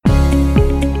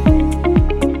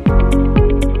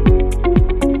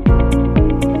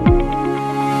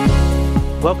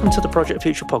Welcome to the Project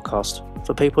Future podcast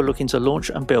for people looking to launch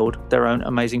and build their own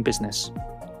amazing business.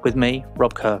 With me,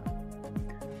 Rob Kerr.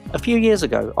 A few years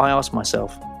ago, I asked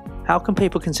myself, how can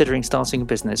people considering starting a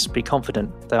business be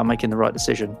confident they are making the right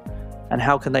decision? And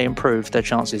how can they improve their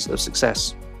chances of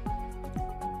success?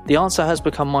 The answer has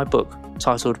become my book,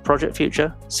 titled Project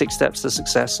Future: 6 Steps to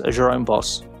Success as Your Own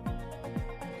Boss.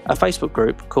 A Facebook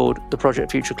group called the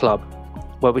Project Future Club,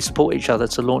 where we support each other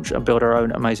to launch and build our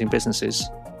own amazing businesses.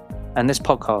 And this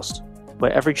podcast,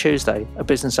 where every Tuesday a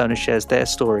business owner shares their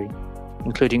story,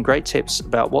 including great tips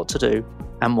about what to do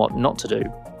and what not to do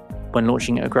when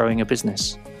launching and growing a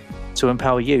business, to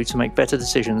empower you to make better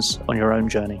decisions on your own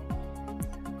journey.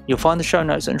 You'll find the show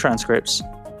notes and transcripts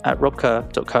at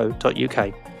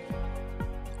robkerr.co.uk.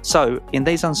 So, in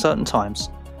these uncertain times,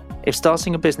 if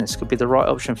starting a business could be the right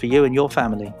option for you and your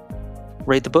family,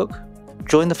 read the book,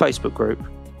 join the Facebook group,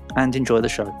 and enjoy the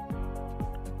show.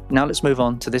 Now let's move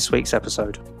on to this week's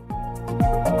episode.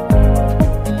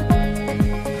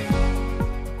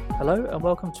 Hello and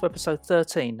welcome to episode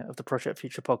 13 of the Project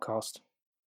Future podcast.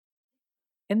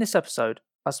 In this episode,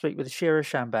 I speak with Shira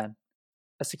Shamban,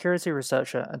 a security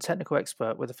researcher and technical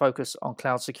expert with a focus on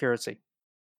cloud security.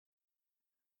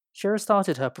 Shira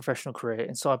started her professional career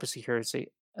in cybersecurity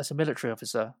as a military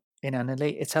officer in an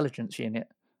elite intelligence unit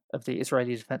of the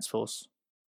Israeli Defense Force.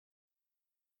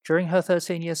 During her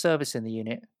 13-year service in the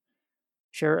unit,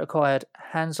 Shira acquired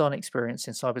hands-on experience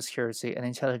in cybersecurity and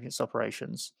intelligence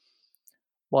operations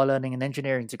while earning an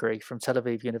engineering degree from Tel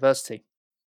Aviv University.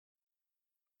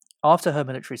 After her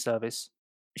military service,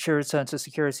 she returned to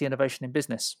security innovation in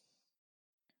business.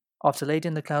 After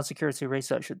leading the cloud security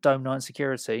research at Dome 9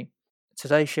 Security,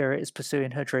 today Shira is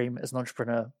pursuing her dream as an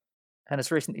entrepreneur and has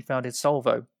recently founded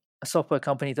Solvo, a software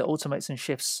company that automates and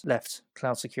shifts left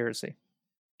cloud security.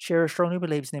 Shira strongly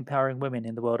believes in empowering women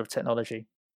in the world of technology.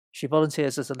 She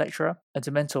volunteers as a lecturer and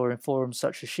a mentor in forums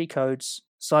such as She Codes,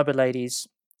 Cyber Ladies,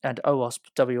 and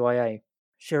OWASP WIA.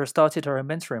 Shira started her own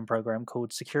mentoring program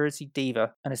called Security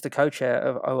Diva and is the co-chair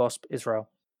of OWASP Israel.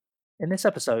 In this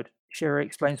episode, Shira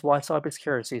explains why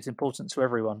cybersecurity is important to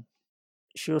everyone.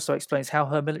 She also explains how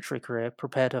her military career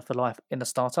prepared her for life in a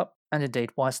startup, and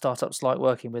indeed why startups like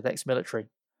working with ex-military.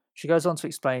 She goes on to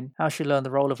explain how she learned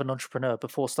the role of an entrepreneur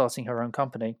before starting her own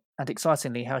company, and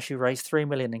excitingly how she raised $3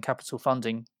 million in capital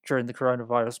funding during the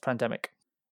coronavirus pandemic.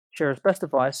 Shira's best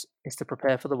advice is to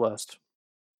prepare for the worst.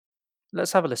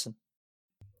 Let's have a listen.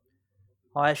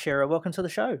 Hi Shira, welcome to the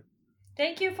show.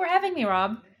 Thank you for having me,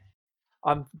 Rob.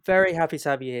 I'm very happy to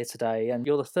have you here today, and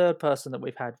you're the third person that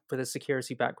we've had with a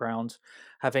security background,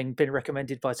 having been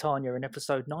recommended by Tanya in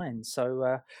episode 9.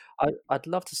 So I'd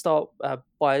love to start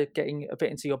by getting a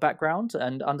bit into your background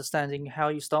and understanding how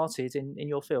you started in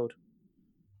your field.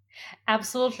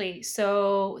 Absolutely.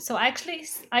 So actually,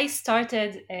 I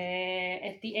started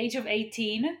at the age of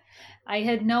 18. I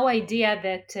had no idea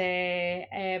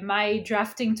that my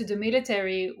drafting to the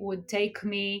military would take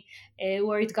me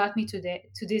where it got me to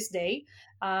this day.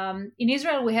 In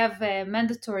Israel, we have a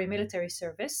mandatory military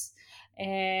service,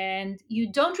 and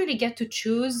you don't really get to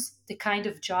choose the kind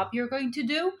of job you're going to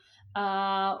do.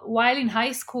 While in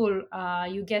high school,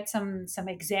 you get some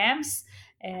exams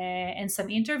and some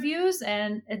interviews,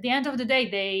 and at the end of the day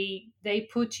they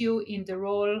put you in the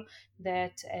role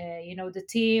that the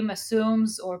team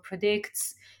assumes or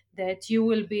predicts that you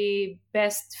will be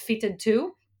best fitted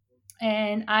to,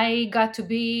 and I got to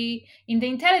be in the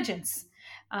intelligence.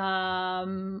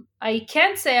 I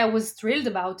can't say I was thrilled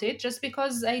about it just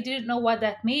because I didn't know what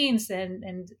that means,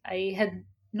 and I had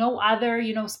no other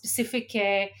specific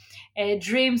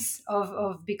dreams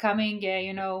of becoming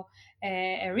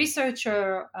a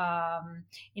researcher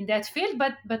in that field.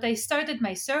 But I started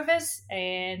my service,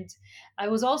 and I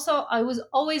was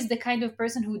always the kind of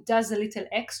person who does a little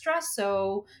extra.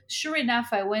 So sure enough,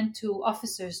 I went to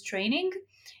officers training,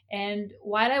 and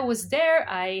while I was there,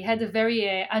 I had a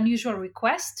very unusual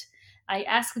request. I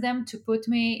asked them to put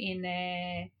me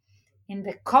in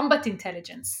the combat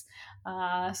intelligence.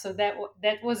 So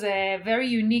that was a very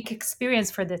unique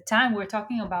experience for the time we're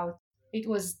talking about. It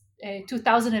was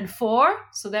 2004,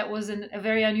 so that was a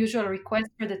very unusual request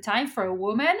for the time for a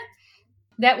woman.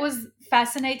 That was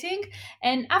fascinating.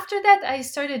 And after that, I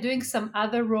started doing some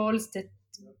other roles that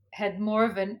had more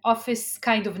of an office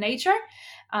kind of nature.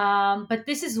 But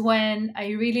this is when I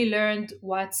really learned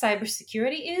what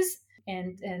cybersecurity is,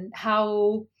 and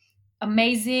how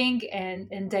amazing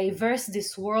and diverse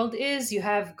this world is. You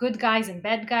have good guys and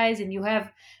bad guys, and you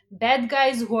have bad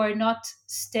guys who are not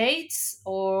states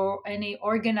or any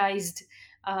organized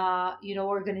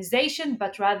organization,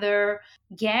 but rather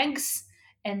gangs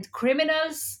and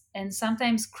criminals. And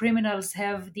sometimes criminals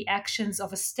have the actions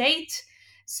of a state.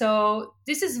 So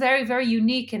this is very, very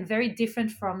unique and very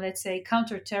different from, let's say,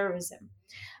 counterterrorism.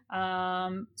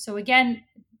 So again,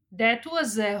 that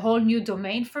was a whole new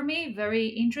domain for me, very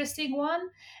interesting one.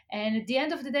 And at the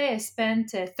end of the day, I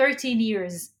spent 13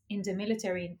 years in the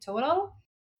military in total.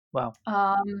 Wow.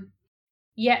 Um,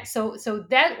 yeah, so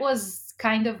that was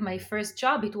kind of my first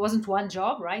job. It wasn't one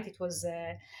job, right? It was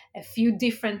a few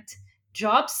different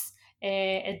jobs.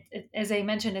 As I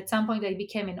mentioned, at some point I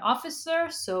became an officer,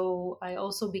 so I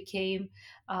also became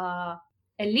a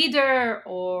leader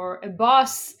or a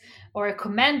boss or a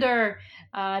commander.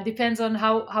 Depends on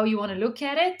how you want to look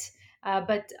at it.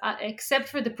 But except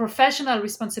for the professional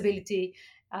responsibility,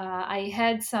 I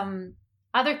had some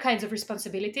other kinds of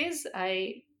responsibilities.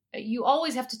 You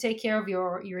always have to take care of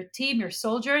your team, your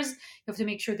soldiers. You have to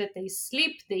make sure that they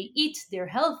sleep, they eat,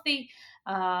 they're healthy.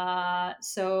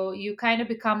 So you kind of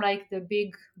become like the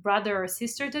big brother or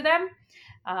sister to them.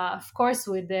 Of course,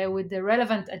 with the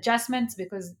relevant adjustments,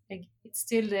 because it's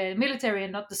still the military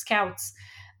and not the scouts.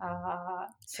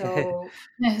 So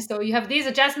so you have these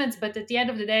adjustments, but at the end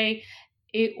of the day,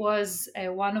 it was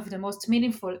one of the most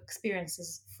meaningful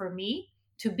experiences for me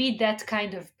to be that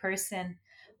kind of person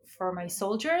for my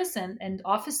soldiers and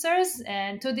officers.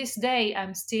 And to this day,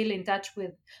 I'm still in touch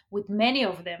with many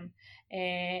of them.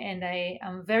 And I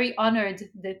am very honored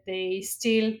that they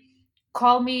still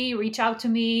call me, reach out to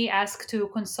me, ask to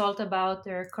consult about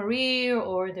their career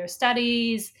or their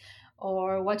studies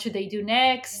or what should they do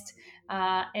next.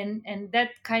 And that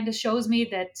kind of shows me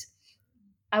that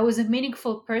I was a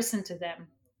meaningful person to them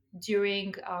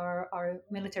during our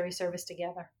military service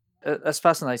together. That's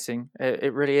fascinating.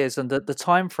 It really is, and the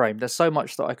time frame. There's so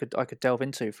much that I could delve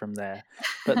into from there,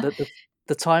 but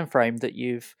the time frame that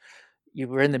you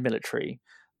were in the military,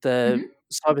 the Mhm.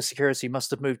 cybersecurity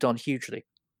must have moved on hugely,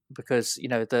 because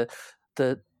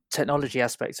the technology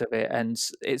aspects of it, and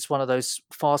it's one of those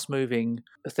fast moving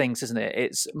things, isn't it?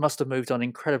 It's must have moved on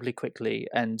incredibly quickly,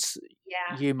 and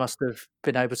Yeah. you must have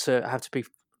been able to have to be,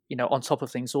 on top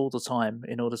of things all the time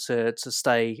in order to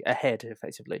stay ahead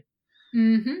effectively.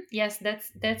 Yes,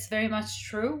 that's very much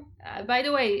true. By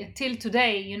the way, till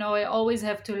today, I always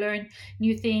have to learn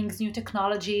new things, new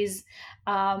technologies.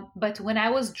 But when I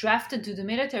was drafted to the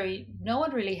military, no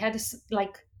one really had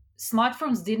like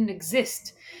smartphones didn't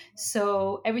exist,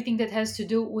 so everything that has to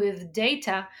do with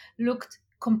data looked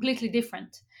completely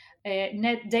different.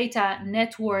 Net data,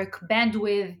 network,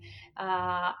 bandwidth,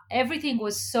 everything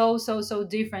was so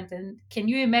different. And can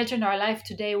you imagine our life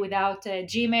today without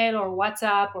Gmail or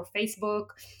WhatsApp or Facebook?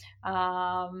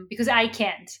 Because I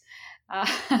can't. uh,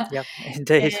 Yeah,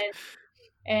 indeed. and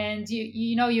and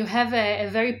you have a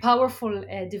very powerful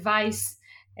device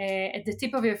at the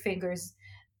tip of your fingers.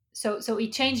 So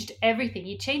it changed everything.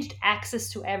 It changed access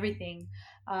to everything.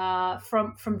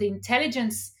 From the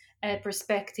intelligence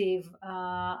perspective,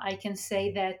 I can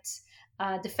say that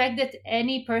the fact that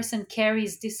any person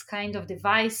carries this kind of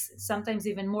device, sometimes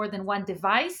even more than one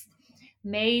device,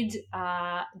 made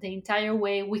the entire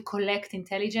way we collect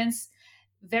intelligence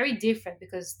very different.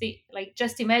 Because like,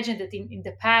 just imagine that in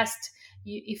the past,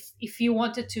 if you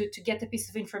wanted to get a piece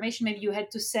of information, maybe you had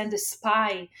to send a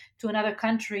spy to another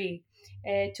country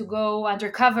to go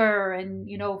undercover and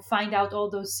find out all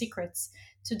those secrets.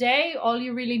 Today, all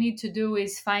you really need to do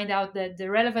is find out that the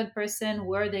relevant person,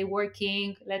 where they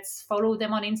working. Let's follow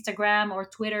them on Instagram or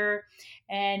Twitter,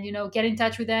 and get in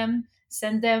touch with them,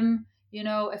 send them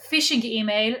a phishing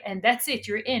email, and that's it,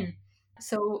 you're in.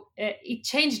 So it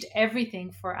changed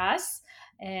everything for us.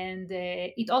 And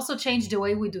it also changed the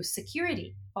way we do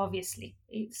security. Obviously,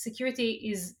 security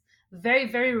is very,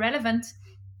 very relevant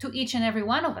to each and every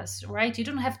one of us, right? You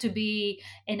don't have to be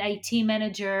an IT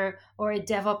manager or a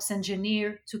DevOps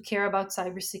engineer to care about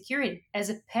cybersecurity. As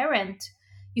a parent,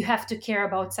 you have to care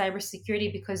about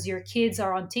cybersecurity because your kids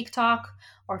are on TikTok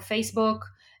or Facebook,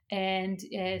 and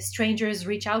strangers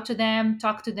reach out to them,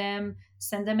 talk to them,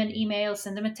 send them an email,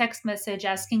 send them a text message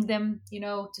asking them,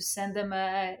 to send them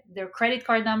their credit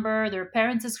card number, their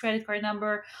parents' credit card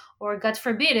number, or God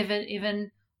forbid,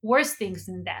 even worse things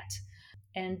than that.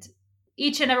 And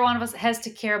each and every one of us has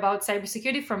to care about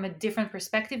cybersecurity from a different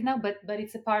perspective now, but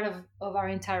it's a part of our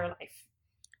entire life.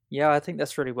 Yeah, I think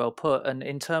that's really well put. And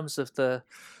in terms of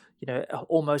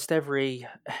almost every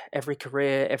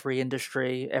career, every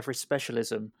industry, every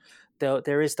specialism,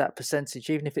 there is that percentage,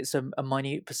 even if it's a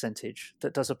minute percentage,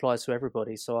 that does apply to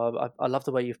everybody. So I love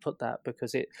the way you've put that,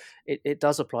 because it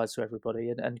does apply to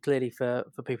everybody, and clearly for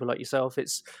people like yourself,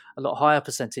 it's a lot higher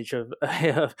percentage of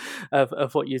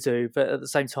of what you do. But at the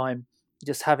same time,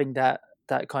 just having that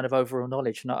kind of overall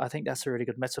knowledge, and I think that's a really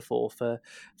good metaphor for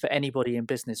anybody in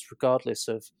business, regardless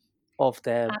of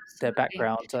their Absolutely.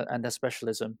 background and their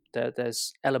specialism.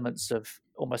 There's elements of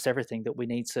almost everything that we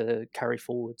need to carry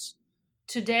forwards.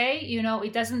 Today,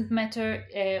 it doesn't matter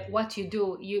what you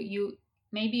do. You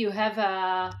maybe you have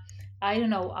a, I don't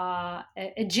know,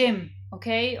 a gym,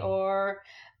 okay, or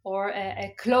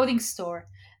a clothing store.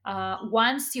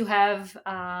 Once you have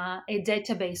a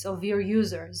database of your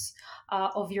users,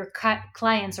 of your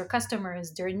clients or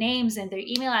customers, their names and their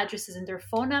email addresses and their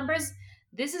phone numbers,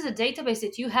 this is a database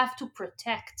that you have to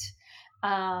protect.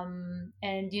 And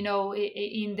in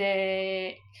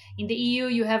the EU,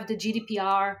 you have the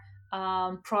GDPR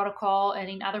protocol, and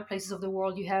in other places of the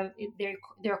world, you have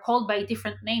they're called by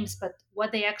different names. But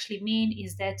what they actually mean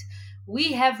is that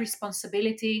we have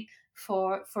responsibility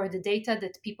for the data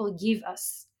that people give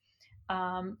us.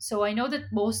 So I know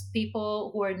that most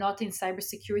people who are not in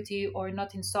cybersecurity or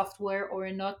not in software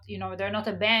or not, they're not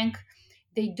a bank,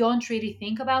 they don't really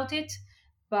think about it,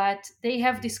 but they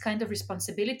have this kind of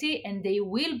responsibility and they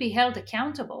will be held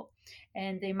accountable.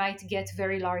 And they might get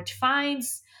very large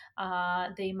fines.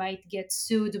 They might get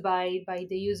sued by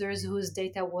the users whose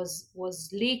data was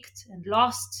leaked and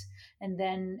lost and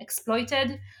then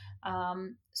exploited.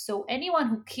 So anyone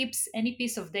who keeps any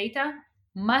piece of data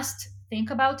must think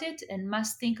about it and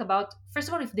must think about, first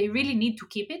of all, if they really need to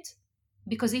keep it.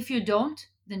 Because if you don't,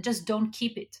 then just don't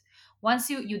keep it. Once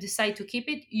you decide to keep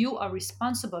it, you are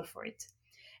responsible for it.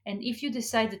 And if you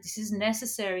decide that this is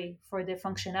necessary for the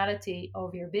functionality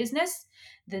of your business,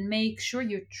 then make sure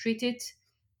you treat it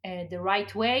the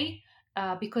right way,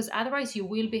 because otherwise you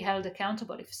will be held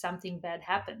accountable if something bad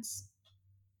happens.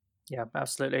 Yeah,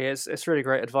 absolutely. It's really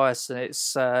great advice, and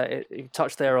you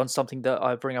touched there on something that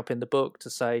I bring up in the book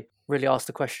to say really ask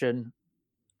the question: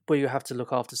 will you have to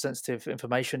look after sensitive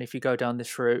information if you go down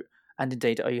this route? And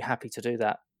indeed, are you happy to do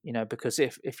that? Because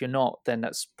if you're not, then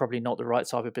that's probably not the right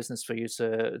type of business for you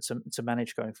to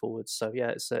manage going forward. So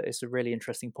yeah, it's a really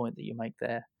interesting point that you make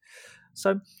there.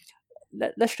 So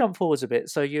let's jump forwards a bit.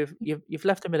 So you've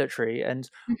left the military, and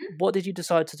Mhm. what did you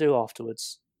decide to do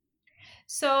afterwards?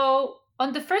 So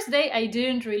on the first day, I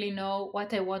didn't really know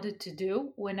what I wanted to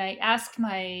do. When I asked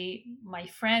my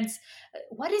friends,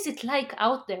 "What is it like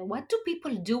out there? What do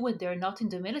people do when they're not in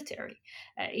the military?"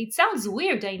 It sounds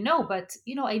weird, I know, but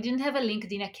I didn't have a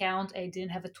LinkedIn account. I didn't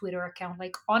have a Twitter account.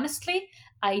 Like honestly,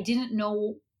 I didn't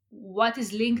know what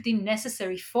is LinkedIn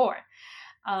necessary for.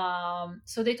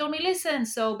 So they told me, listen,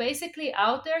 so basically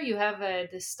out there you have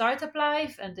the startup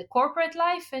life and the corporate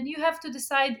life, and you have to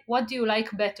decide what do you like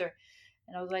better.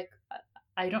 And I was like,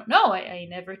 I don't know. I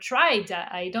never tried.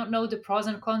 I don't know the pros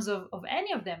and cons of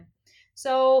any of them.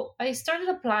 So I started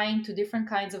applying to different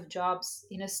kinds of jobs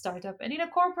in a startup and in a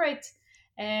corporate.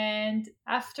 And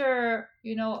after,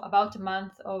 about a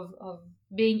month of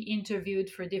being interviewed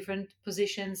for different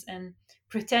positions and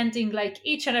pretending like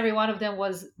each and every one of them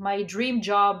was my dream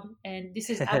job, and this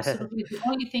is absolutely the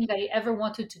only thing I ever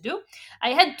wanted to do,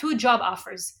 I had two job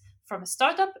offers from a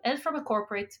startup and from a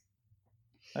corporate.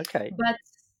 Okay. But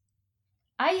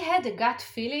I had a gut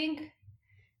feeling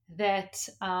that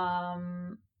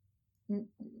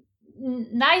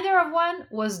neither of one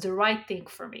was the right thing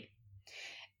for me.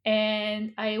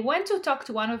 And I went to talk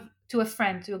to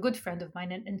a good friend of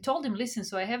mine, and told him, listen,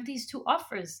 so I have these two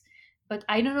offers, but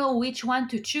I don't know which one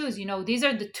to choose. These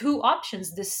are the two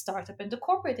options, this startup and the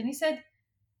corporate. And he said,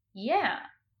 yeah,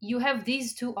 you have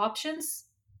these two options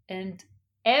and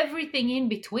everything in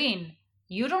between.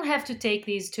 You don't have to take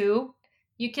these two.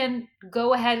 You can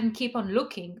go ahead and keep on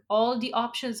looking. All the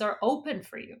options are open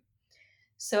for you.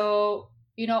 So,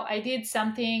 I did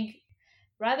something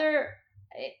rather,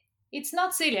 eh, it's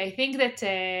not silly. I think that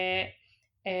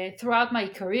throughout my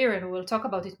career, and we'll talk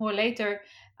about it more later,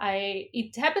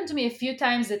 it happened to me a few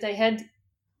times that I had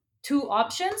two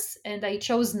options and I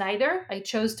chose neither. I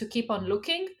chose to keep on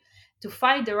looking to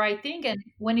find the right thing. And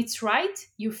when it's right,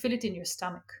 you feel it in your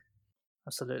stomach.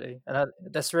 Absolutely, and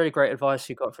that's really great advice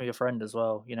you got from your friend as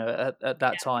well. At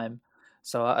that time,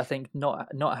 so I think not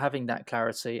having that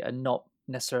clarity and not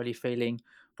necessarily feeling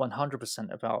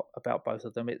 100% about both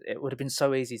of them, it would have been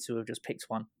so easy to have just picked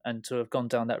one and to have gone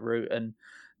down that route, and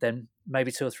then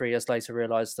maybe 2 or 3 years later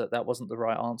realized that that wasn't the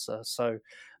right answer. So,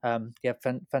 yeah,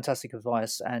 fantastic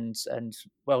advice, and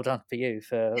well done for you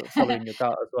for following your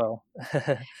gut as well.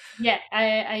 Yeah,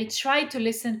 I tried to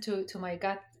listen to my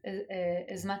gut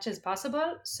as much as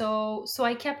possible. So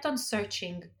I kept on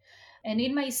searching. And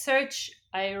in my search,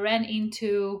 I ran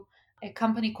into a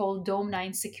company called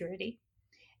Dome9 Security.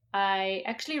 I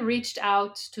actually reached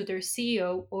out to their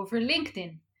CEO over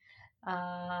LinkedIn.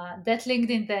 That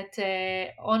LinkedIn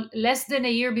that on less than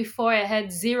a year before I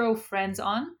had zero friends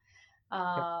on. Yep.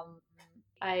 Um,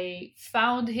 I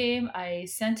found him, I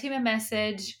sent him a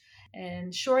message,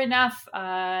 and sure enough,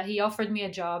 he offered me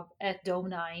a job at Dome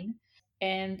 9.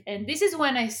 And this is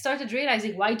when I started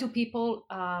realizing, why do people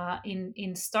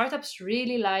in startups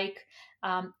really like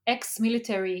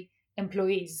ex-military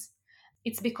employees?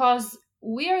 It's because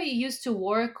we are used to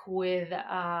work with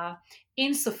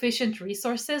insufficient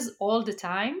resources all the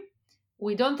time.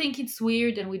 We don't think it's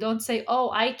weird, and we don't say, oh,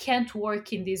 I can't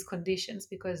work in these conditions,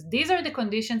 because these are the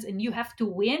conditions and you have to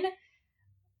win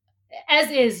as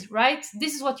is, right?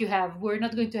 This is what you have. We're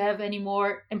not going to have any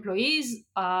more employees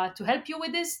to help you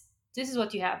with this. This is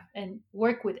what you have, and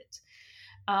work with it.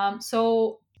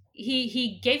 So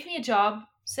he gave me a job,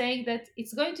 saying that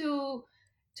it's going to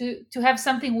have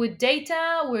something with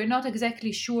data. We're not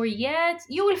exactly sure yet.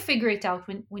 You will figure it out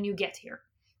when you get here.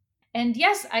 And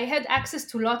yes, I had access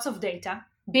to lots of data,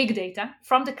 big data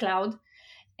from the cloud.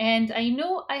 And I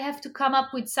know I have to come up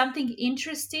with something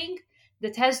interesting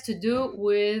that has to do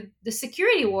with the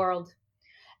security world.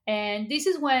 And this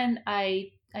is when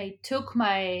I took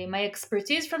my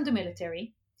expertise from the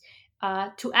military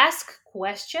to ask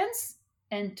questions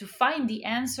and to find the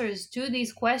answers to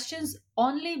these questions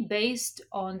only based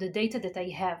on the data that I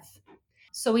have.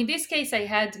 So in this case, I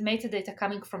had metadata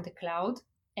coming from the cloud,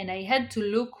 and I had to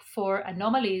look for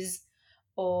anomalies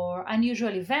or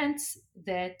unusual events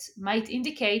that might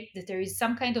indicate that there is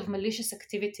some kind of malicious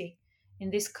activity in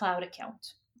this cloud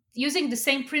account. Using the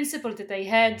same principle that I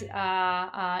had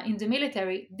in the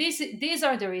military, these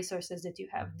are the resources that you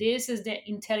have. This is the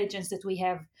intelligence that we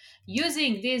have.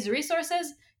 Using these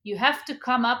resources, you have to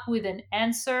come up with an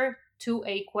answer to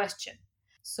a question.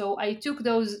 So I took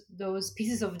those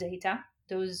pieces of data,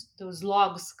 those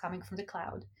logs coming from the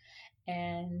cloud,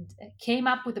 and came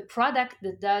up with a product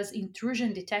that does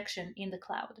intrusion detection in the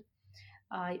cloud.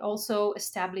 I also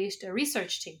established a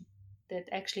research team that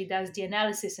actually does the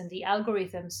analysis and the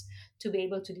algorithms to be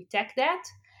able to detect that.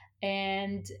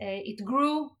 And it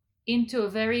grew into a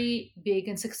very big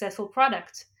and successful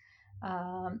product.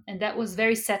 And that was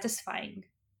very satisfying,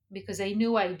 because I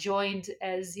knew I joined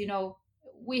as,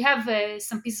 we have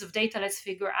some pieces of data, let's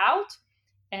figure out,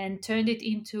 and turned it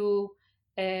into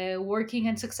a working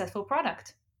and successful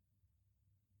product.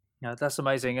 Yeah, that's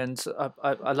amazing, and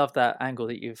I love that angle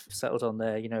that you've settled on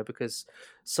there. Because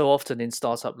so often in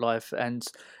startup life and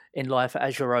in life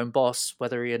as your own boss,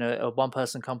 whether you're in a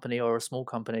one-person company or a small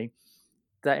company,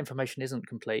 that information isn't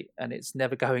complete, and it's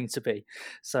never going to be.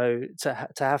 So to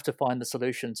have to find the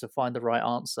solution, to find the right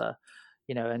answer,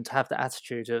 and to have the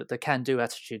attitude, the can-do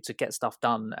attitude, to get stuff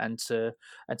done and to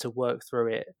work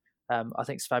through it, I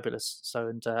think it's fabulous. So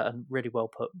and really well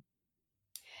put.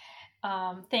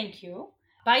 Thank you.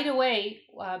 By the way,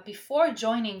 before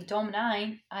joining Dom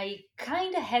 9, I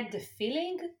kind of had the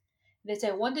feeling that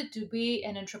I wanted to be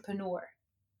an entrepreneur.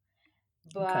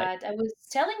 Okay. But I was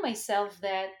telling myself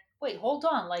that, wait, hold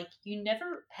on, like you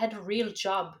never had a real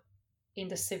job in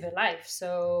the civil life.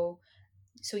 So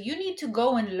you need to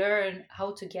go and learn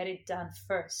how to get it done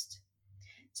first.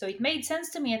 So it made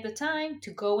sense to me at the time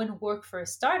to go and work for a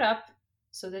startup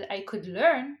so that I could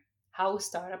learn how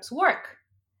startups work.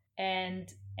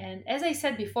 And as I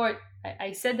said before,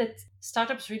 I said that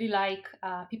startups really like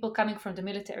people coming from the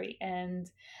military, and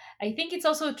I think it's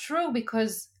also true,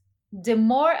 because the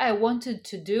more I wanted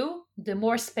to do, the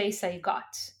more space I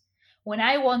got. When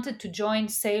I wanted to join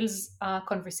sales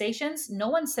conversations, no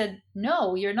one said,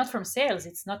 no, you're not from sales,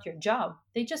 it's not your job.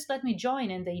 They just let me join,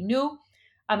 and they knew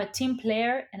I'm a team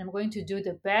player and I'm going to do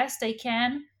the best I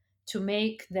can to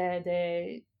make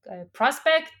the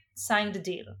prospect sign the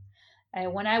deal.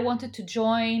 When I wanted to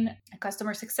join a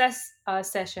customer success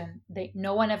session,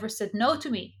 no one ever said no to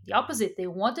me. The opposite, they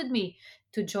wanted me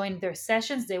to join their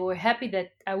sessions. They were happy that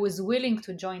I was willing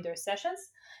to join their sessions.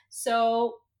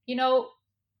 So,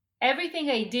 everything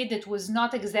I did that was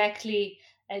not exactly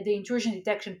the intrusion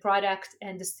detection product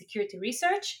and the security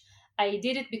research, I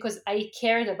did it because I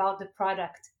cared about the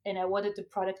product and I wanted the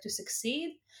product to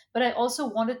succeed. But I also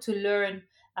wanted to learn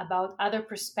about other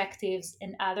perspectives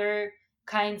and other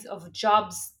kinds of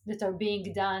jobs that are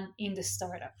being done in the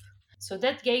startup. So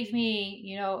that gave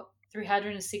me,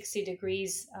 360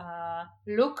 degrees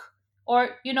look. Or,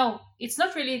 it's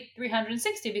not really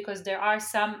 360, because there are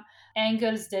some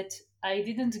angles that I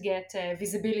didn't get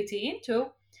visibility into.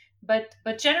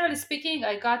 But generally speaking,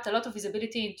 I got a lot of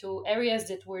visibility into areas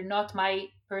that were not my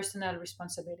personal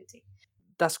responsibility.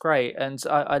 That's great, and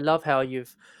I love how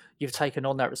you've taken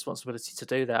on that responsibility to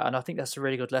do that, and I think that's a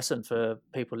really good lesson for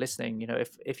people listening.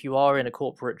 If you are in a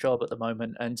corporate job at the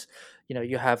moment, and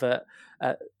you have a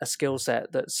skill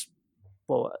set that's,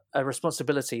 well, a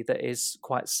responsibility that is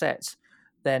quite set,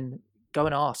 then go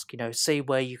and ask. See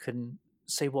where you can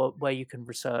see where you can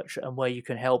research and where you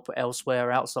can help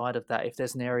elsewhere outside of that, if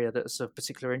there's an area that's of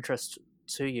particular interest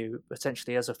to you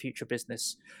potentially as a future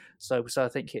business. So I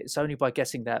think it's only by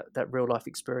getting that real life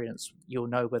experience you'll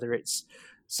know whether it's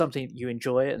something that you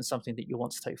enjoy and something that you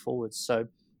want to take forward. So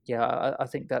yeah, I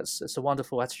think that's it's a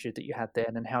wonderful attitude that you had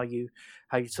then, and how you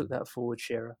took that forward,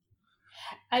 Shira.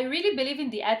 I really believe in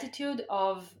the attitude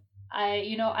of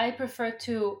I prefer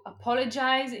to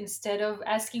apologize instead of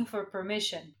asking for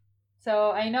permission.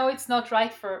 So I know it's not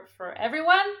right for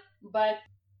everyone, but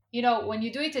when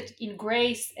you do it in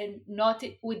grace and not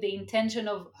with the intention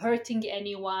of hurting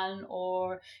anyone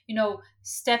or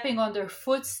stepping on their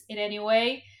foots in any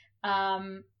way,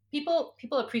 people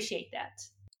appreciate that.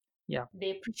 Yeah,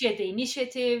 They appreciate the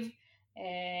initiative,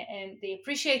 and they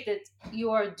appreciate that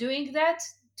you are doing that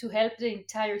to help the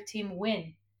entire team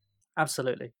win.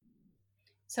 absolutely.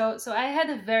 So I had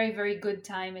a very, very good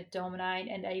time at Dome 9,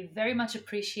 and I very much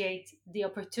appreciate the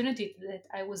opportunity that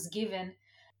I was given.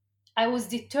 I was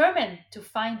determined to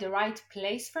find the right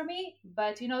place for me,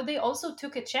 but they also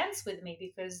took a chance with me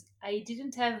because I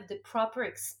didn't have the proper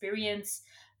experience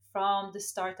from the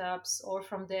startups or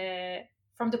from the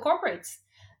corporates.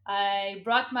 I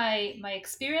brought my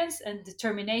experience and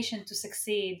determination to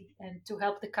succeed and to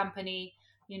help the company,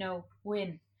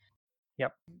 win.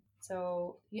 Yep.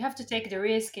 So you have to take the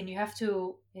risk and you have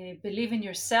to believe in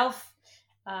yourself,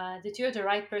 that you're the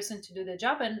right person to do the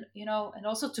job, and and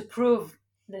also to prove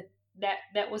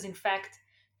that was in fact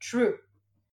true.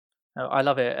 No, I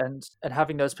love it, and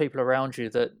having those people around you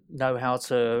that know how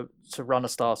to run a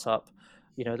startup,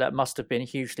 that must have been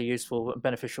hugely useful and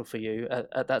beneficial for you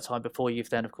at that time before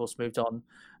you've then, of course, moved on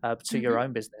to your Hmm.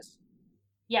 own business.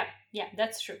 Yeah, yeah,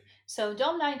 that's true. So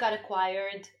Dome 9 got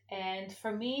acquired, and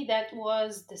for me, that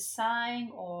was the sign,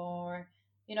 or,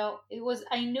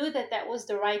 I knew that that was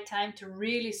the right time to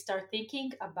really start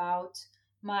thinking about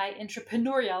my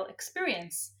entrepreneurial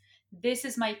experience. This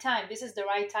is my time. This is the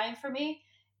right time for me,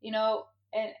 and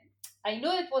I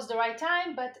knew it was the right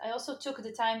time, but I also took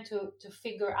the time to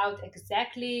figure out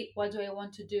exactly what do I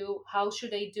want to do, how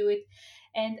should I do it,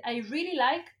 and I really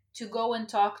like to go and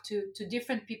talk to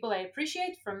different people I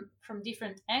appreciate from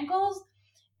different angles.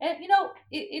 And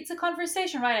it's a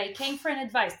conversation, right? I came for an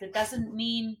advice. That doesn't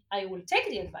mean I will take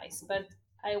the advice, but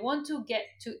I want to get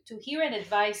to hear an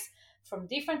advice from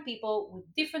different people with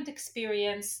different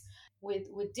experience, with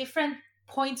different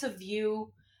points of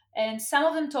view. And some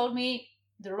of them told me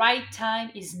the right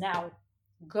time is now.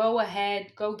 Go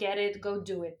ahead, go get it, go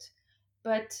do it.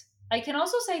 But I can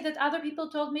also say that other people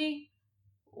told me,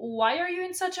 why are you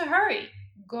in such a hurry?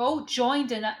 Go join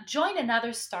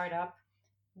another startup,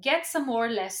 get some more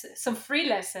lessons, some free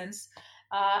lessons,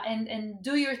 and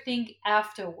do your thing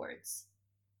afterwards.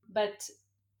 But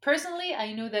personally,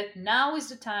 I knew that now is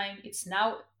the time. It's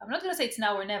now. I'm not gonna say it's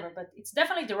now or never, but it's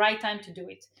definitely the right time to do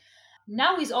it.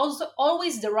 Now is also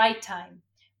always the right time.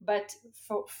 But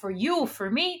for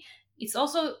me, it's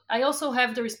also I also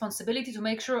have the responsibility to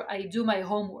make sure I do my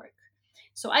homework.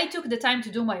 So I took the time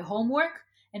to do my homework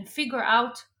and figure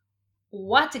out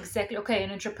what exactly, okay,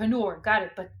 an entrepreneur, got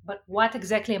it, but what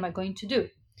exactly am I going to do?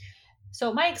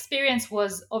 So my experience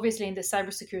was obviously in the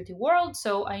cybersecurity world.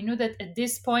 So I knew that at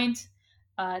this point,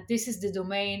 this is the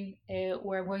domain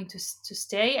where I'm going to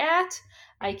stay at.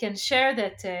 I can share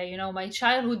that my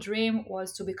childhood dream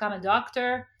was to become a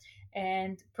doctor,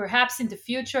 and perhaps in the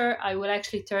future I will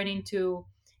actually turn into,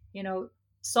 you know,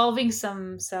 solving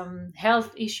some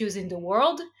health issues in the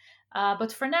world.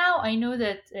 But for now, I know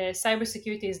that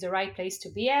cybersecurity is the right place to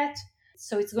be at.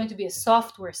 So it's going to be a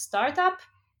software startup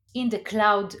in the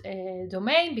cloud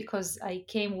domain because I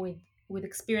came with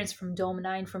experience from Dome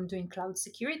 9 from doing cloud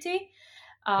security.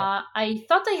 Yep. I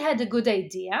thought I had a good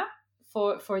idea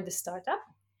for the startup.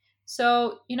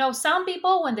 So, some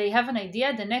people, when they have an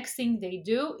idea, the next thing they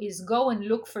do is go and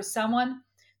look for someone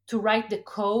to write the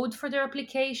code for their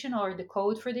application or the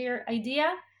code for their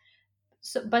idea.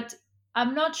 So, but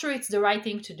I'm not sure it's the right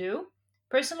thing to do.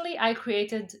 Personally, I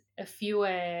created a few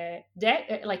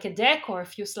like a deck or a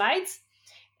few slides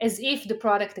as if the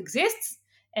product exists,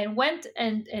 and went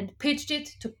and pitched it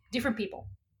to different people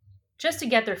just to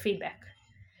get their feedback.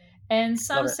 And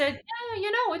some Love it. said,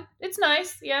 yeah, it's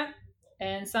nice, yeah.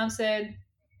 And some said,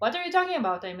 what are you talking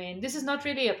about? I mean, this is not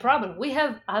really a problem. We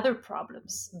have other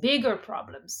problems, bigger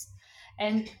problems.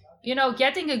 And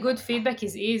getting a good feedback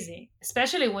is easy,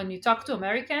 especially when you talk to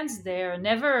Americans. They're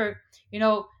never,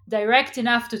 direct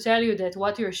enough to tell you that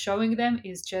what you're showing them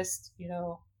is just,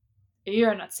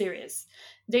 you're not serious.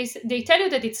 They tell you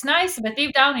that it's nice, but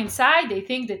deep down inside, they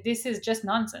think that this is just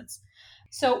nonsense.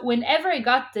 So whenever I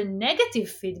got the negative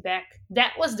feedback,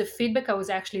 that was the feedback I was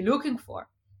actually looking for.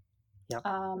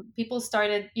 Yeah. People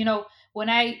started,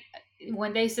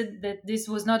 when they said that this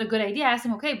was not a good idea, I asked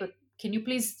them, okay, but can you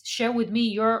please share with me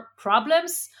your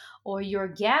problems or your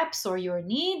gaps or your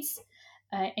needs?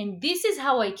 And this is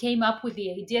how I came up with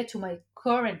the idea to my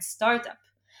current startup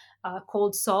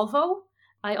called Solvo.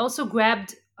 I also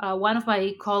grabbed one of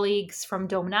my colleagues from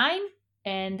Dome 9,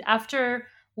 and after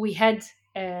we had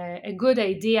a good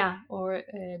idea or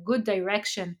a good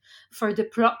direction for the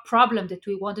problem that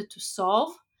we wanted to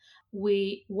solve,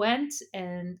 we went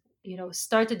and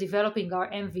started developing our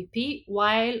MVP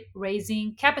while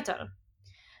raising capital.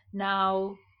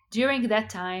 Now, during that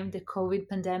time, the COVID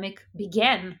pandemic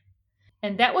began,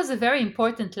 and that was a very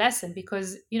important lesson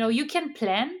because you can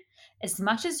plan as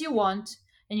much as you want,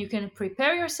 and you can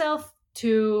prepare yourself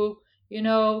to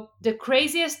the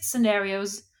craziest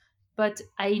scenarios, but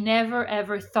I never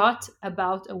ever thought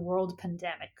about a world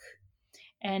pandemic.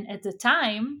 And at the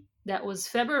time, that was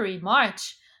February,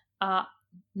 March, uh,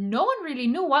 no one really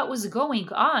knew what was going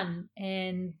on.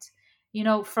 And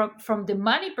from the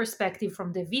money perspective,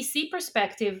 from the VC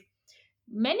perspective,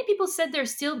 many people said they're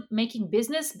still making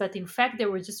business, but in fact, they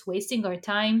were just wasting our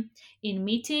time in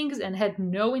meetings and had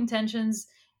no intentions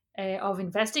of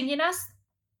investing in us.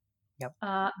 Yep.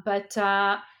 But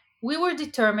we were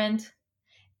determined,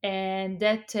 and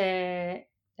that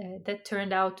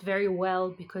turned out very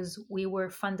well because we were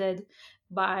funded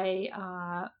by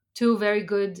two very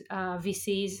good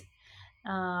VCs.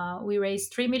 We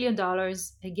raised $3 million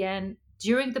again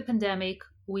during the pandemic.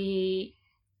 We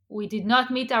did not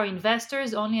meet our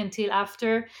investors only until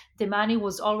after the money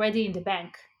was already in the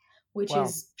bank, which Wow.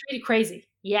 is pretty crazy.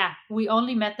 Yeah, we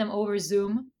only met them over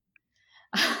Zoom.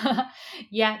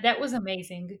 Yeah, that was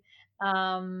amazing.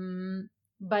 Um,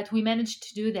 but we managed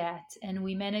to do that, and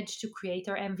we managed to create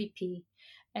our MVP.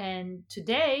 And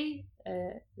today,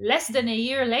 less than a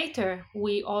year later,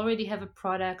 we already have a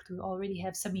product, we already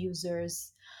have some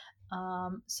users.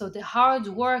 So the hard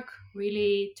work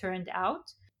really turned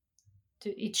out.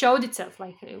 It showed itself.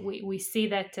 Like we see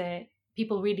that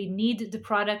people really need the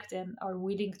product and are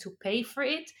willing to pay for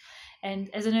it. And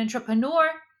as an entrepreneur,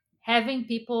 having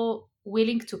people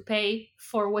willing to pay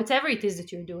for whatever it is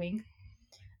that you're doing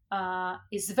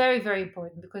is very, very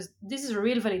important, because this is a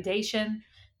real validation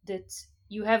that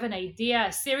you have an idea,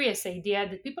 a serious idea,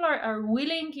 that people are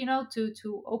willing,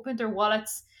 to open their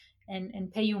wallets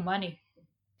and pay you money.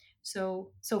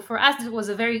 So for us,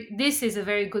 this is a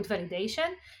very good validation,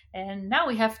 and now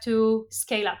we have to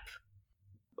scale up.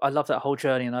 I love that whole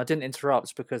journey, and I didn't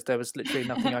interrupt because there was literally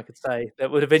nothing I could say that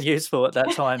would have been useful at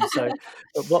that time. So,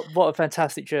 but what a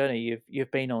fantastic journey you've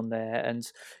been on there, and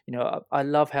I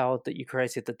love how that you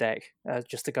created the deck.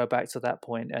 Just to go back to that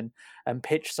point and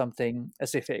pitch something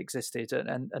as if it existed,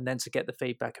 and then to get the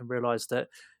feedback and realize that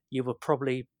you were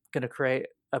probably going to create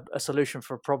a solution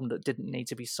for a problem that didn't need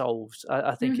to be solved.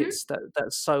 I think Hmm.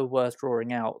 that's so worth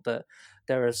drawing out, that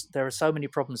there are so many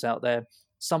problems out there.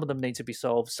 Some of them need to be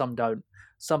solved, some don't.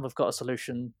 Some have got a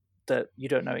solution that you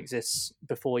don't know exists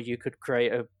before you could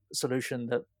create a solution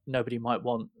that nobody might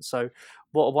want. So,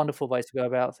 what a wonderful way to go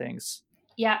about things.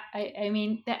 Yeah, I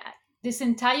mean, this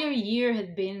entire year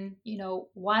had been,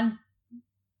 one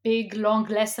big long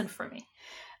lesson for me.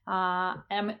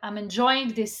 I'm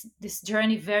enjoying this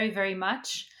journey very, very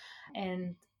much.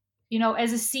 And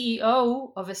as a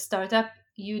CEO of a startup,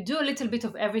 you do a little bit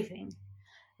of everything,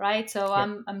 right? So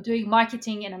Yeah. I'm doing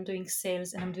marketing, and I'm doing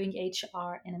sales, and I'm doing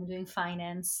HR, and I'm doing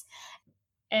finance,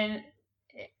 and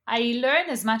I learn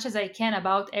as much as I can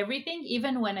about everything,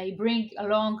 even when I bring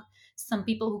along some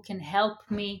people who can help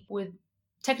me with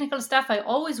technical stuff. I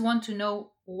always want to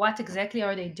know what exactly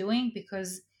are they doing,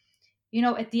 because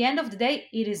at the end of the day,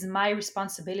 it is my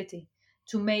responsibility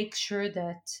to make sure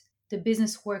that the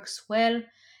business works well,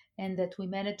 and that we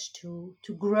manage to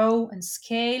grow and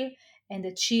scale and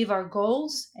achieve our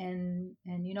goals, and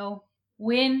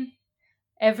win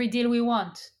every deal we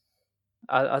want.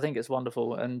 I think it's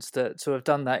wonderful, and to have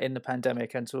done that in the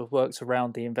pandemic and to have worked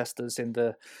around the investors in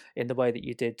the way that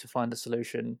you did to find a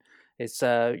solution, it's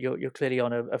you're clearly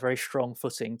on a very strong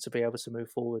footing to be able to move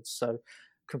forward. So,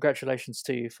 congratulations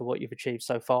to you for what you've achieved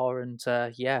so far, and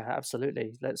yeah,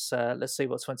 absolutely. Let's see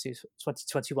what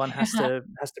 2021 has to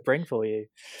bring for you.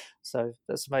 So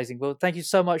that's amazing. Well, thank you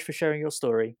so much for sharing your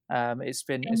story. It's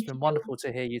Thank been you. wonderful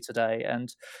to hear you today.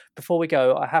 And before we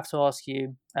go, I have to ask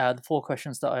you the four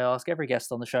questions that I ask every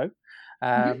guest on the show.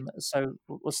 Mhm. So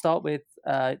we'll start with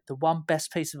the one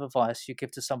best piece of advice you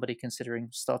give to somebody considering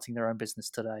starting their own business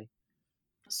today.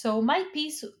 So my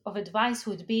piece of advice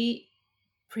would be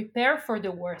prepare for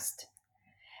the worst.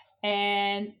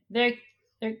 And there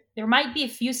might be a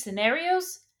few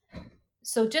scenarios,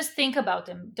 So just think about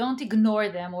them. Don't ignore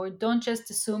them, or don't just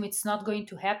assume it's not going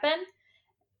to happen.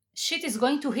 Shit is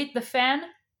going to hit the fan.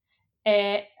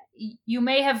 uh, you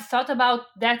may have thought about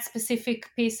that specific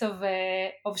piece of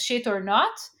shit or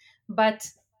not, but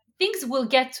things will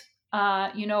get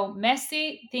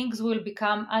messy. Things will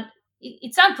become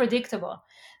it's unpredictable.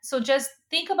 So just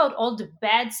think about all the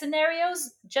bad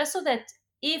scenarios, just so that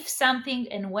if something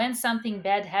and when something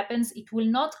bad happens, it will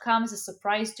not come as a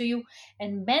surprise to you,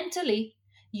 and mentally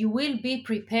you will be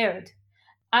prepared.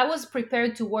 I was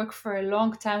prepared to work for a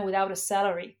long time without a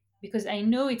salary because I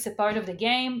knew it's a part of the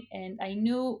game, and I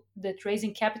knew that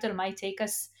raising capital might take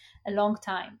us a long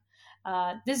time.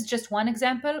 This is just one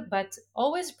example, but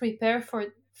always prepare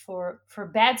for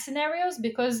bad scenarios,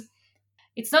 because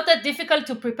it's not that difficult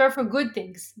to prepare for good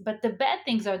things, but the bad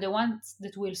things are the ones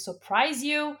that will surprise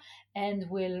you and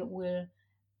will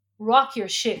rock your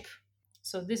ship.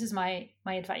 So this is my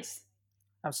advice.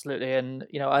 Absolutely. And,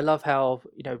 I love how,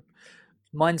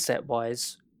 mindset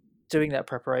wise, doing that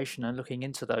preparation and looking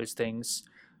into those things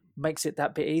makes it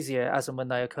that bit easier as and when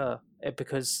they occur.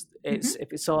 Because it's, Hmm.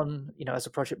 if it's on, as a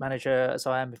project manager, as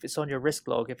I am, if it's on your risk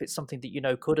log, if it's something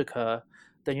that could occur,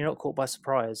 then you're not caught by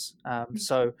surprise.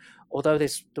 So although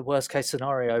this the worst case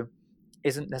scenario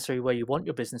isn't necessarily where you want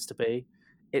your business to be,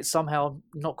 it's somehow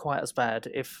not quite as bad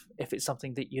if it's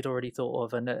something that you'd already thought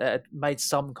of and made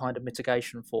some kind of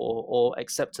mitigation for, or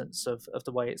acceptance of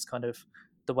the way it's kind of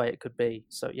the way it could be.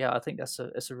 So yeah, I think that's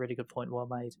a really good point, well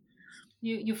made.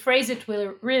 You phrase it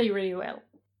really really well.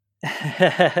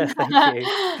 Thank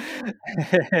you.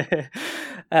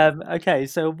 Okay,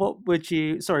 so what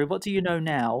do you know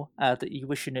now that you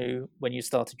wish you knew when you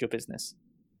started your business?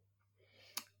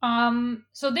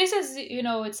 So this is,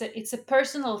 it's a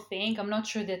personal thing. I'm not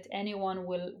sure that anyone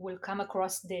will come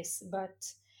across this,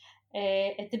 but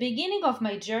at the beginning of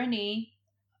my journey,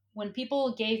 when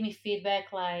people gave me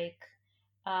feedback like,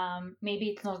 maybe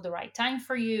it's not the right time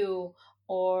for you,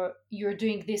 or you're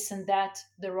doing this and that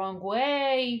the wrong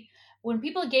way, when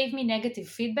people gave me negative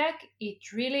feedback,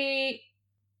 it really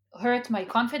hurt my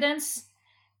confidence,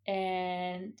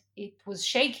 and it was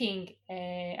shaking.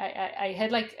 I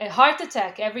had like a heart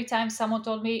attack every time someone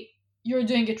told me, "You're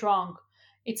doing it wrong.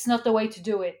 It's not the way to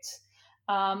do it."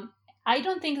 Um, I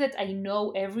don't think that I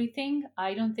know everything.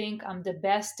 I don't think I'm the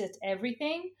best at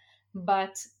everything,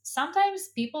 but sometimes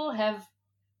people have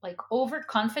like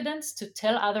overconfidence to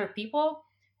tell other people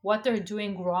what they're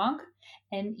doing wrong,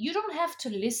 and you don't have to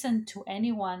listen to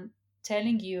anyone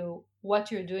telling you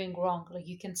what you're doing wrong. Like,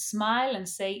 you can smile and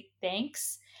say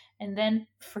thanks and then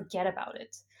forget about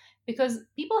it, because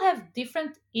people have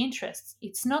different interests.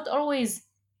 It's not always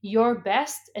your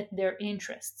best at their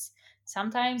interests.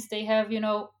 Sometimes they have,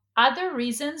 other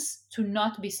reasons to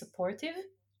not be supportive,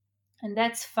 and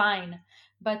that's fine.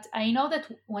 But I know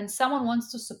that when someone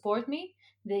wants to support me,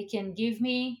 they can give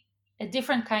me a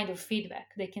different kind of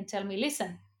feedback. They can tell me,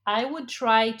 listen, I would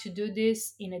try to do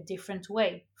this in a different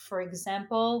way. For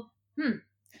example,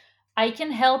 I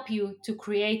can help you to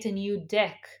create a new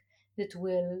deck that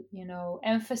will,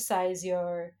 emphasize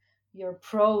your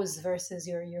pros versus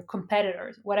your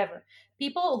competitors, whatever.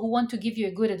 People who want to give you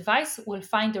a good advice will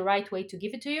find the right way to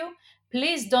give it to you.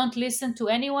 Please don't listen to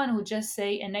anyone who just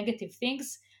say a negative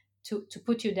things to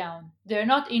put you down. They're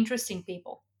not interesting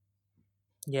people.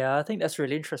 Yeah, I think that's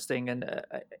really interesting. And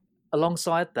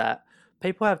alongside that,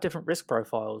 people have different risk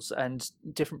profiles and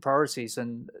different priorities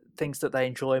and things that they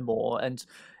enjoy more. And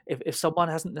if someone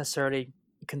hasn't necessarily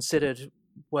considered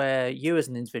where you as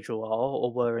an individual are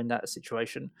or were in that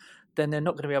situation, then they're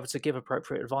not going to be able to give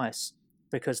appropriate advice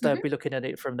because they'll Mhm. be looking at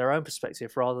it from their own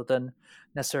perspective rather than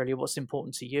necessarily what's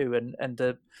important to you and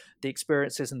the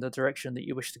experiences and the direction that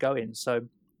you wish to go in. So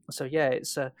yeah,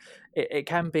 it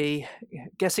can be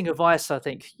guessing advice. I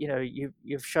think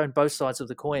you've shown both sides of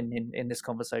the coin in this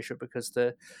conversation because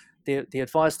the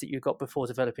advice that you got before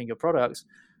developing your product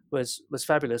was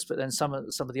fabulous, but then some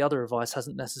of the other advice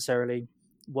hasn't necessarily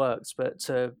worked. But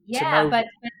to Yeah, know, but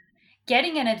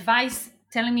getting an advice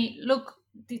telling me, look,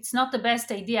 it's not the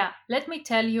best idea. Let me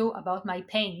tell you about my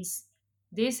pains.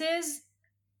 This is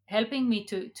helping me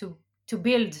to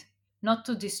build, not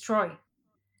to destroy.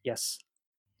 yes,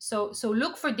 So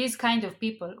look for these kind of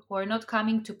people who are not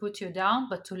coming to put you down,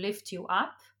 but to lift you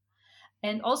up.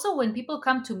 And also, when people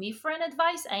come to me for an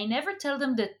advice, I never tell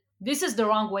them that this is the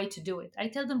wrong way to do it. I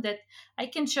tell them that I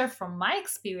can share from my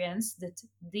experience that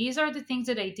these are the things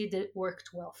that I did that worked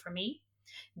well for me.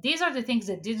 These are the things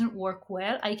that didn't work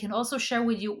well. I can also share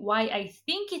with you why I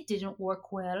think it didn't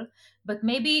work well, but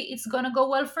maybe it's going to go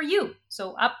well for you.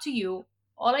 So up to you.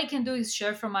 All I can do is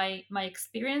share from my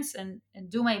experience, and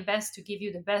do my best to give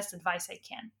you the best advice I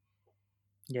can.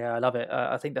 Yeah, I love it.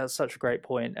 I think that's such a great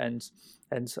point, and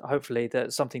hopefully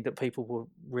that's something that people will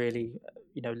really,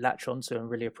 latch onto and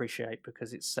really appreciate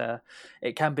because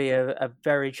it can be a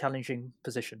very challenging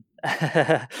position.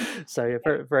 So yeah,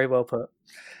 very very well put.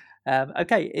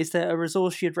 Okay, is there a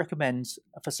resource you'd recommend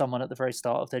for someone at the very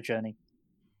start of their journey?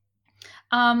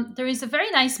 There is a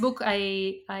very nice book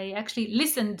I actually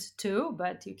listened to,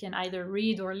 but you can either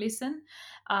read or listen.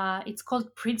 It's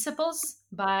called Principles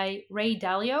by Ray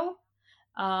Dalio.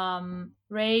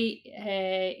 Ray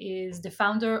is the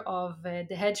founder of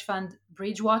the hedge fund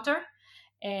Bridgewater.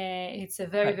 It's a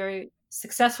very, Okay. very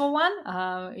successful one.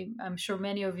 I'm sure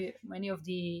many of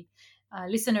the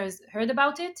listeners heard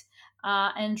about it.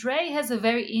 And Ray has a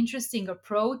very interesting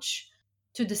approach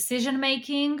to decision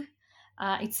making.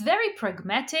 It's very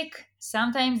pragmatic,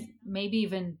 sometimes maybe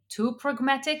even too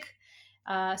pragmatic.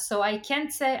 So I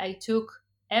can't say I took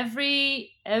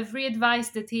every advice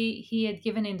that he had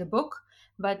given in the book.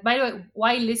 But by the way,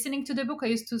 while listening to the book, I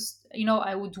used to,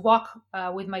 I would walk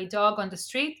with my dog on the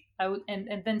street. I would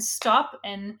and then stop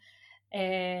and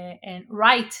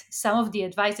write some of the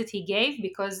advice that he gave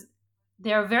because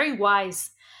they are very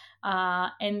wise,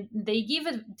 and they give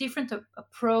a different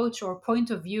approach or point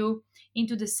of view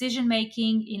into decision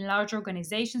making in large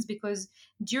organizations. Because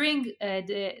during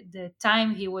the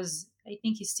time he was, I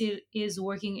think he still is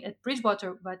working at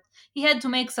Bridgewater, but he had to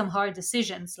make some hard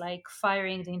decisions like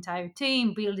firing the entire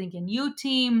team, building a new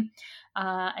team,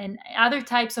 and other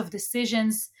types of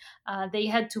decisions they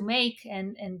had to make.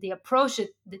 And the approach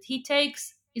that he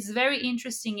takes is very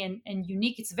interesting and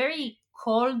unique. It's very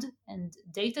cold and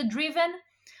data driven,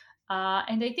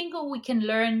 and I think we can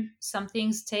learn some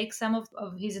things, take some of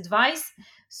his advice.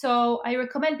 So I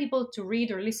recommend people to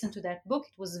read or listen to that book.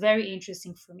 It was very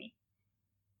interesting for me.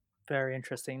 Very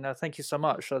interesting. No, thank you so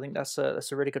much. I think that's a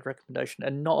really good recommendation,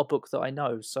 and not a book that I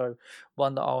know, so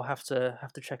one that I'll have to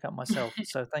check out myself.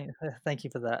 So thank thank you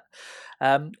for that.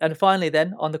 And finally,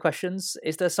 then on the questions,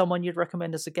 is there someone you'd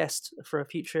recommend as a guest for a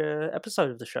future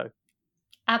episode of the show?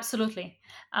 Absolutely.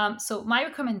 So my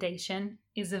recommendation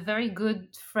is a very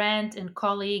good friend and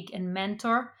colleague and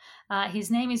mentor.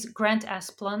 His name is Grant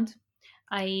Asplund.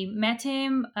 I met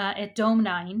him at Dome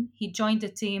 9. He joined the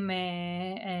team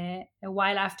a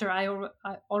while after I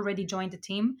already joined the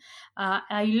team.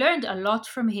 I learned a lot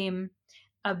from him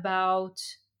about,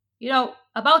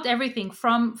 about everything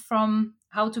from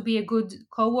how to be a good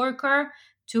coworker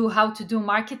to how to do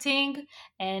marketing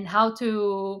and how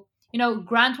to,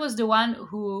 Grant was the one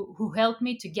who helped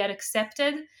me to get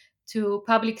accepted to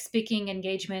public speaking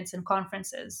engagements and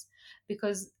conferences,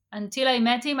 because until I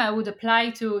met him, I would apply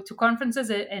to conferences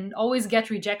and always get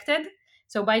rejected.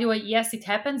 So by the way, yes, it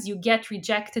happens. You get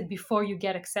rejected before you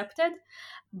get accepted.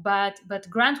 But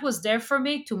Grant was there for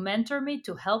me to mentor me,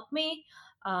 to help me,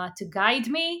 to guide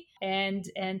me, and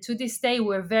to this day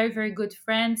we're very, very good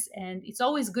friends. And it's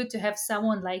always good to have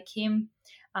someone like him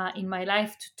in my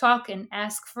life to talk and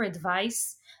ask for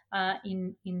advice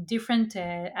in different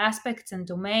aspects and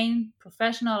domain,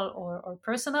 professional or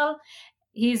personal.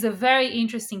 He's a very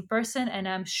interesting person, and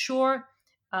I'm sure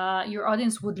your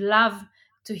audience would love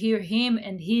to hear him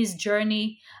and his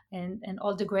journey and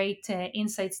all the great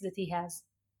insights that he has.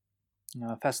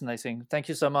 Fascinating. Thank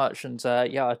you so much. And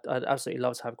yeah, I'd absolutely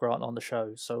love to have Grant on the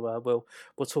show. So we'll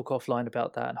talk offline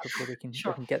about that, and hopefully we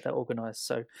Sure. can get that organised.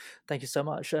 So thank you so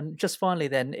much. And just finally,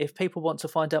 then, if people want to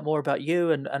find out more about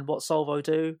you and what Solvo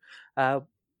do, uh,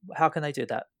 how can they do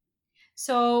that?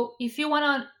 So if you want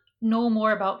to know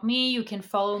more about me, you can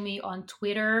follow me on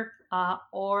Twitter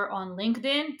or on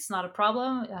LinkedIn. It's not a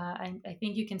problem. I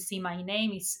think you can see my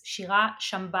name. It's Shira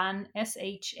Shamban,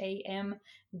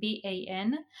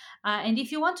 Shamban. And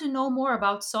if you want to know more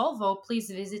about Solvo, please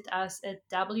visit us at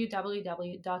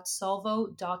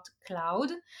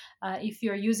www.solvo.cloud. If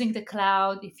you're using the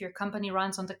cloud, if your company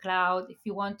runs on the cloud, if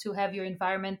you want to have your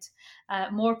environment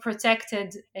more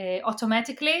protected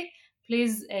automatically,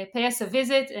 please pay us a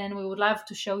visit and we would love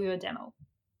to show you a demo.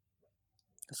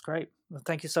 That's great. Well,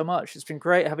 thank you so much. It's been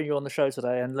great having you on the show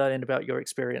today and learning about your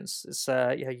experience. It's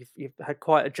yeah, you've had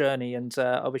quite a journey, and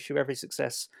I wish you every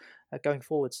success going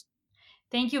forwards.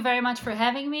 Thank you very much for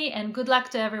having me and good luck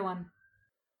to everyone.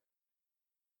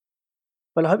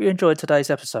 Well, I hope you enjoyed today's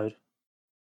episode.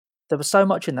 There was so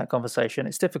much in that conversation,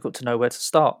 it's difficult to know where to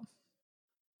start.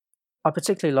 I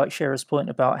particularly like Shira's point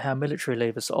about how military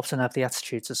leavers often have the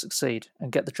attitude to succeed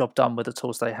and get the job done with the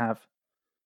tools they have,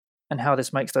 and how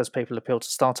this makes those people appeal to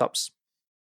startups.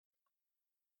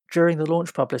 During the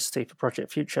launch publicity for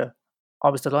Project Future, I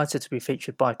was delighted to be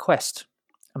featured by Quest,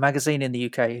 a magazine in the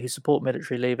UK who support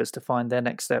military leavers to find their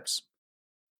next steps.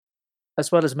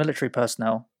 As well as military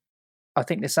personnel, I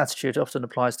think this attitude often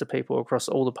applies to people across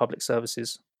all the public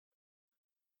services.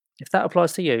 If that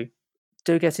applies to you,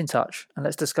 do get in touch and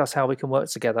let's discuss how we can work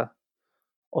together.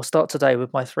 Or start today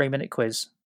with my 3-minute quiz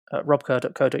at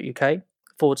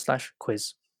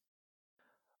robker.co.uk/quiz.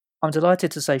 I'm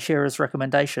delighted to say Shira's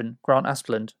recommendation, Grant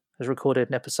Aspland, has recorded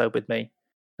an episode with me,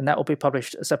 and that will be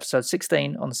published as episode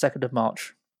 16 on the 2nd of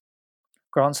March.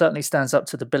 Grant certainly stands up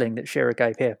to the billing that Shira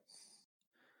gave here.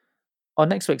 On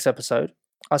next week's episode,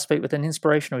 I speak with an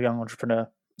inspirational young entrepreneur,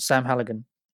 Sam Halligan,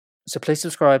 so please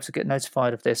subscribe to get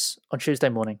notified of this on Tuesday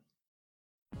morning.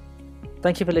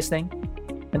 Thank you for listening.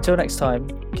 Until next time,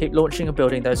 keep launching and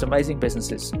building those amazing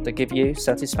businesses that give you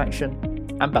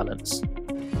satisfaction and balance.